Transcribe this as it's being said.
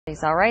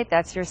All right,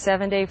 that's your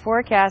 7-day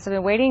forecast. I've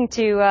been waiting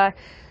to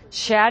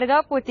chat it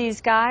up with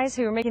these guys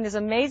who are making this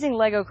amazing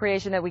Lego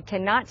creation that we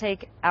cannot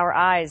take our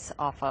eyes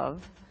off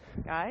of.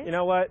 Guys? You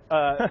know what?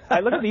 I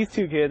look at these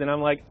two kids and I'm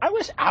like, I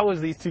wish I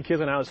was these two kids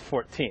when I was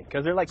 14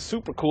 because they're like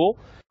super cool.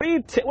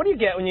 What do you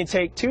get when you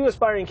take two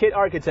aspiring kid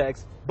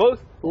architects,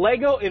 both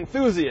Lego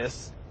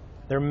enthusiasts?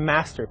 Their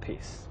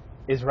masterpiece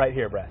is right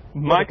here, Brad.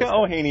 Micah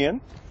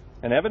Ohanian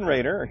and Evan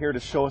Rader are here to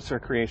show us their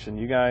creation.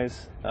 You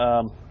guys,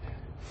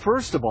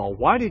 first of all,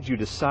 why did you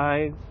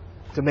decide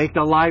to make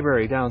the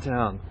library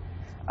downtown?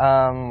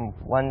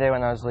 One day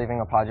when I was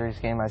leaving a Padres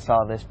game, I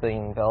saw this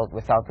being built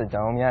without the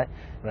dome yet,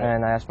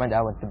 and I asked my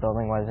dad what the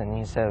building was, and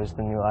he said it was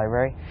the new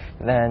library.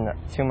 Then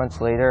 2 months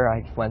later,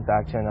 I went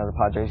back to another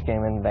Padres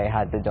game, and they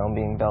had the dome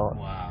being built,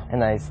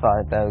 and I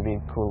thought that would be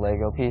a cool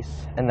Lego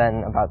piece. And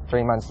then about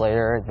 3 months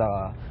later,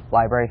 the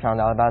library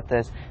found out about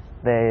this.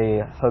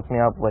 They hooked me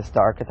up with the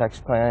architect's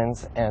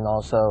plans, and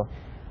also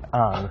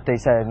they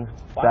said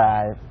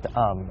that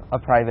a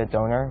private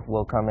donor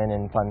will come in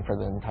and fund for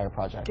the entire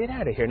project. Get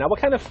out of here. Now, what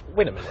kind of...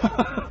 Wait a minute.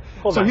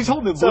 So he's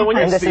holding the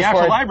blueprints to the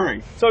actual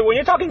library. So when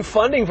you're talking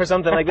funding for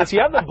something like this, you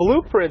have the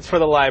blueprints for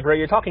the library.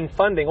 You're talking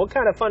funding. What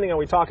kind of funding are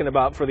we talking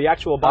about for the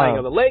actual buying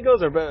of the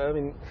Legos? Or, I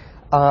mean,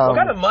 what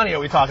kind of money are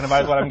we talking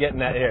about is what I'm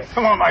getting at here.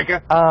 Come on,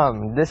 Micah.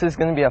 This is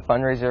going to be a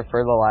fundraiser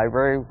for the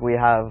library. We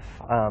have,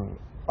 on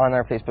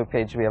our Facebook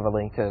page, we have a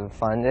link to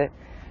fund it.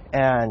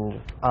 And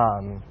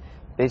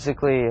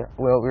basically,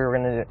 what we were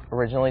going to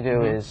originally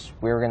do is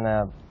we were going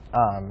to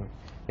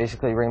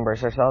basically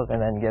reimburse ourselves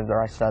and then give the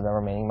rest of the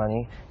remaining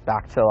money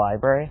back to the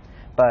library.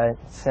 But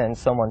since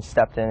someone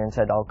stepped in and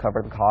said, I'll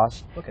cover the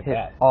cost,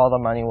 all the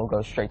money will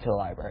go straight to the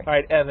library. All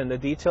right, Evan, the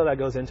detail that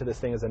goes into this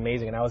thing is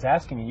amazing. And I was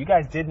asking you, you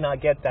guys did not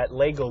get that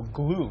Lego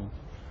glue.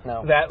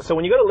 No. So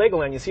when you go to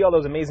Legoland, you see all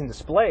those amazing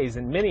displays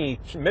in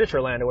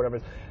miniature land or whatever.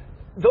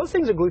 Those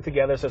things are glued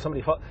together so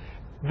somebody falls.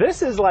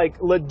 This is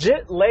like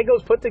legit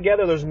Legos put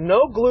together. There's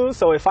no glue,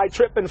 so if I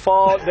trip and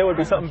fall, there would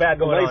be something bad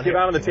going on. Get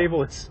out on the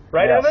table. It's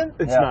right, Evan?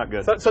 It's not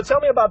good. So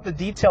tell me about the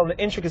detail and the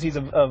intricacies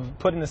of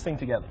putting this thing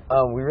together.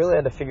 We really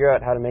had to figure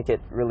out how to make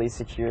it really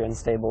secure and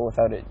stable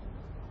without it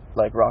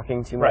like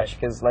rocking too much.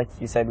 Because, like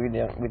you said, we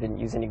didn't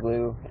use any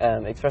glue,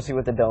 especially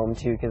with the dome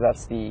too, because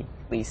that's the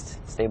least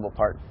stable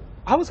part.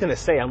 I was going to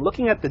say, I'm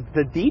looking at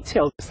the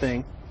detail of this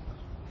thing.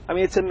 I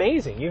mean, it's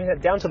amazing. You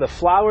get down to the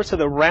flowers, to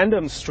the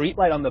random street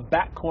light on the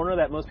back corner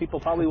that most people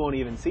probably won't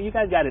even see. You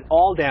guys got it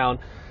all down.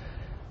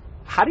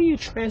 How do you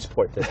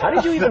transport this? How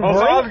did you even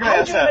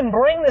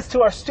bring this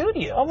to our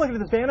studio? I'm looking at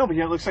the van over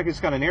here. It looks like it's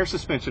got an air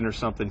suspension or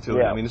something to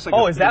it. I mean, it's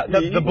like is that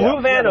the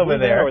blue van over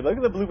there? Look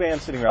at the blue van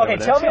sitting right over there.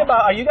 Okay, tell me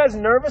about, are you guys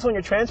nervous when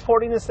you're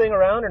transporting this thing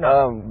around or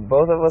not?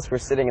 Both of us were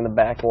sitting in the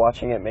back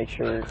watching it, make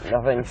sure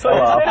nothing so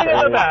fell off. sitting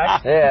in the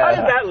back. Yeah. How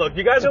did that look?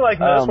 You guys are like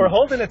this. We're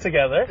holding it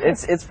together.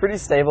 It's pretty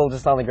stable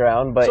just on the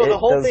ground, but so it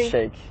does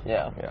shake.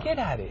 Yeah. Get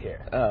out of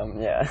here.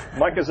 Yeah.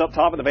 Micah's up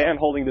top of the van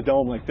holding the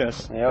dome like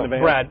this.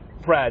 Yep.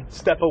 Brad,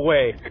 step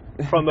away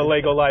from the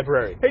Lego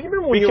library. Hey, you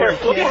remember when you were a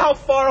kid? Look at how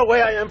far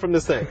away I am from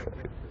this thing.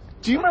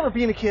 Do you remember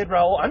being a kid,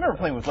 Raul? I remember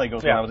playing with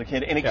Legos when I was a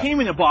kid, and it came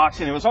in a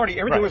box, and it was already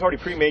everything was already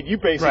pre-made. You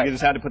basically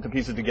just had to put the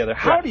pieces together.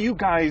 How do you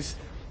guys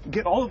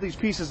get all of these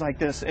pieces like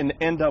this and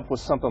end up with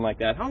something like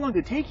that? How long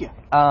did it take you?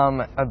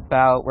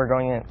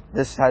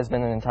 This has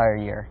been an entire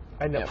year.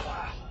 I know.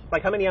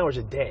 Like how many hours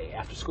a day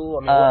after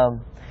school? I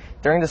mean,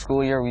 during the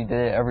school year, we did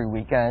it every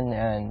weekend,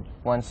 and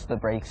once the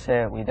breaks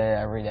hit, we did it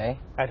every day.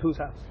 At whose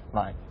house?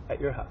 Mine. At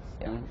your house?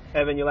 Yeah.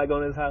 Evan, you like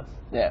going to his house?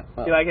 Yeah.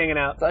 Well, you like hanging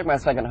out? It's like my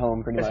second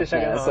home, pretty much. It's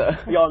your second home.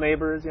 So. Y'all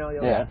neighbors, you know?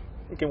 Yeah.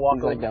 You can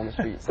walk like down the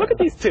street. So. Look at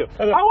these two.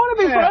 I want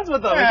to be friends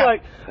with them. It's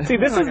like, see,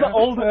 this is the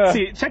old.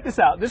 See, check this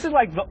out. This is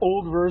like the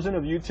old version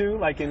of you two.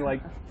 Like in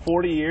like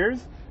 40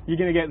 years, you're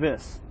gonna get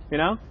this. You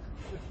know?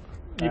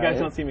 You guys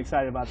don't seem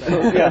excited about that.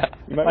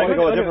 You might want to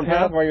go a different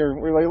path while you're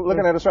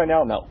looking at us right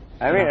now. No.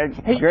 I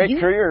mean, great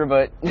career,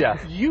 but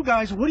You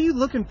guys, what are you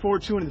looking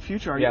forward to in the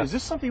future? Is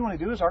this something you want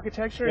to do as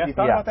architecture? Have you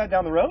thought about that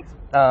down the road?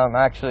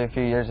 Actually, a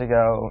few years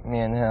ago,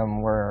 me and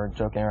him were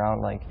joking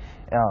around. Like,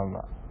 I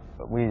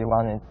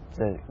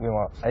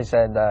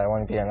said that I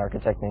want to be an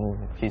architect, and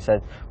he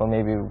said, well,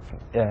 maybe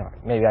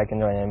I can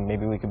join in.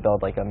 Maybe we could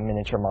build like a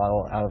miniature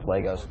model out of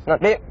Legos.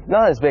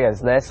 Not as big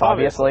as this,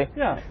 obviously.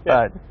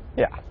 But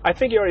yeah. I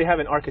think you already have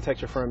an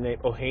architecture firm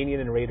named Ohanian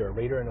and Rader. And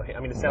Ohanian. I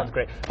mean, it sounds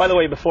great. By the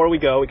way, before we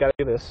go, we got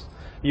to do this.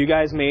 You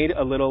guys made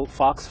a little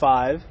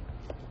Fox5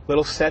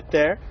 little set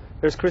there.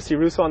 There's Christy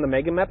Russo on the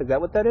Mega Map. Is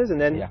that what that is? And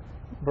then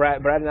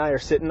Brad and I are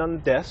sitting on the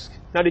desk.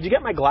 Now, did you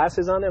get my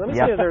glasses on there? Let me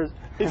see if there's...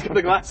 He's got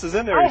the glasses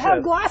in there. I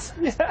have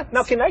glasses. Yeah.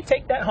 Now, can I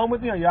take that home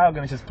with me, or you're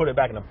going to just put it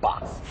back in a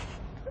box?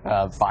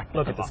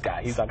 Look at this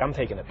guy. He's like, I'm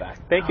taking it back.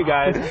 Thank you,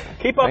 guys.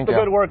 Keep up the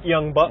good work,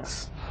 young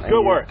bucks.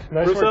 Good work.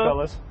 Nice work,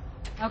 fellas.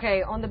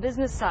 Okay, on the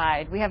business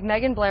side, we have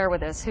Megan Blair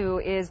with us, who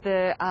is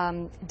the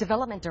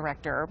development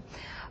director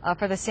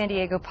for the San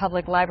Diego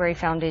Public Library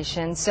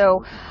Foundation.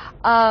 So,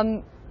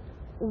 how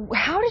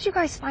did you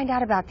guys find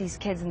out about these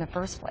kids in the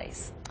first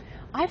place?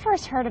 I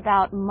first heard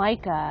about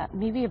Micah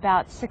maybe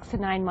about 6 to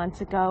 9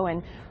 months ago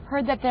and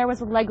heard that there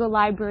was a Lego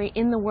library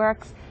in the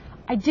works.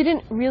 I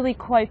didn't really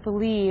quite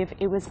believe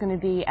it was going to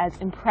be as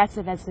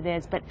impressive as it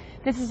is, but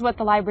this is what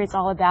the library is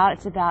all about.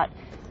 It's about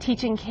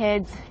teaching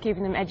kids,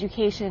 giving them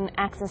education,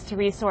 access to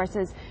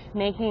resources,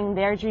 making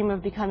their dream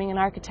of becoming an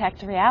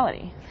architect a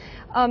reality.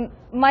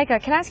 Micah,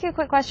 can I ask you a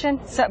quick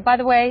question? So, by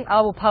the way,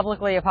 I will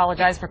publicly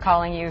apologize for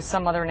calling you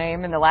some other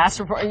name in the last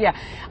report. Yeah.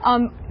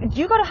 Do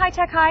you go to High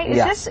Tech High?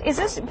 Is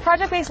this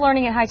project-based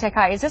learning at High Tech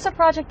High? Is this a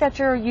project that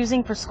you're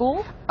using for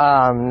school?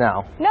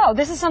 No. No,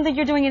 this is something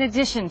you're doing in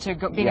addition to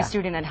being a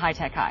student at High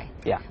Tech High.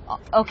 Yeah.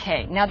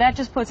 Okay, now that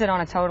just puts it on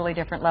a totally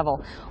different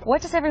level.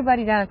 What does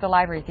everybody down at the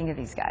library think of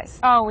these guys?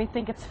 Oh, we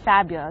think it's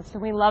fabulous.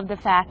 And we love the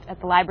fact at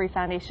the Library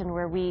Foundation,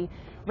 where we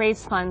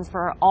raise funds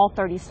for all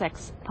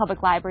 36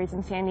 public libraries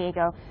in San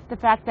Diego, the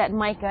fact that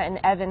Micah and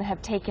Evan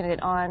have taken it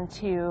on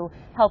to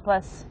help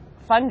us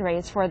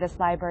fundraise for this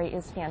library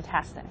is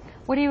fantastic.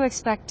 What do you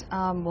expect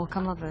will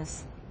come of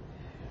this?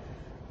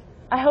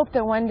 I hope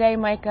that one day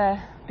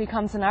Micah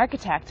becomes an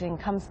architect and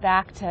comes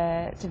back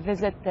to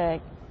visit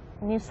the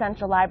new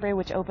Central Library,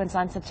 which opens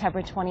on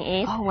September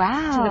 28th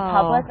to the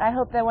public. I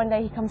hope that one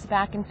day he comes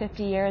back in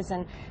 50 years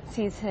and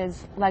sees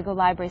his Lego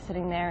library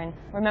sitting there and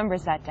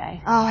remembers that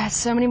day. Oh, I have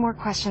so many more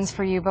questions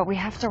for you, but we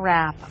have to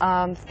wrap.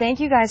 Thank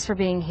you guys for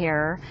being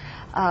here.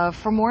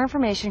 For more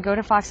information, go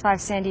to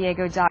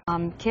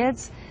fox5sandiego.com.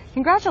 Kids,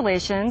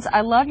 congratulations.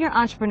 I love your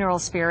entrepreneurial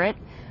spirit.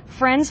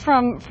 Friends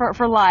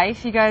for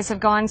life. You guys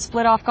have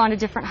split off, gone to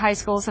different high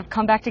schools, have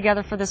come back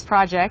together for this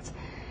project.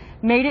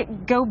 Made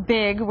it go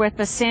big with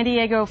the San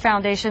Diego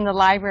Foundation, the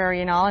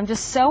library and all. I'm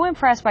just so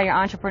impressed by your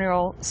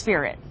entrepreneurial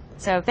spirit.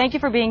 So thank you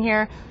for being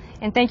here,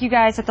 and thank you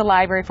guys at the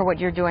library for what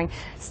you're doing.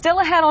 Still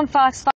ahead on Fox 5.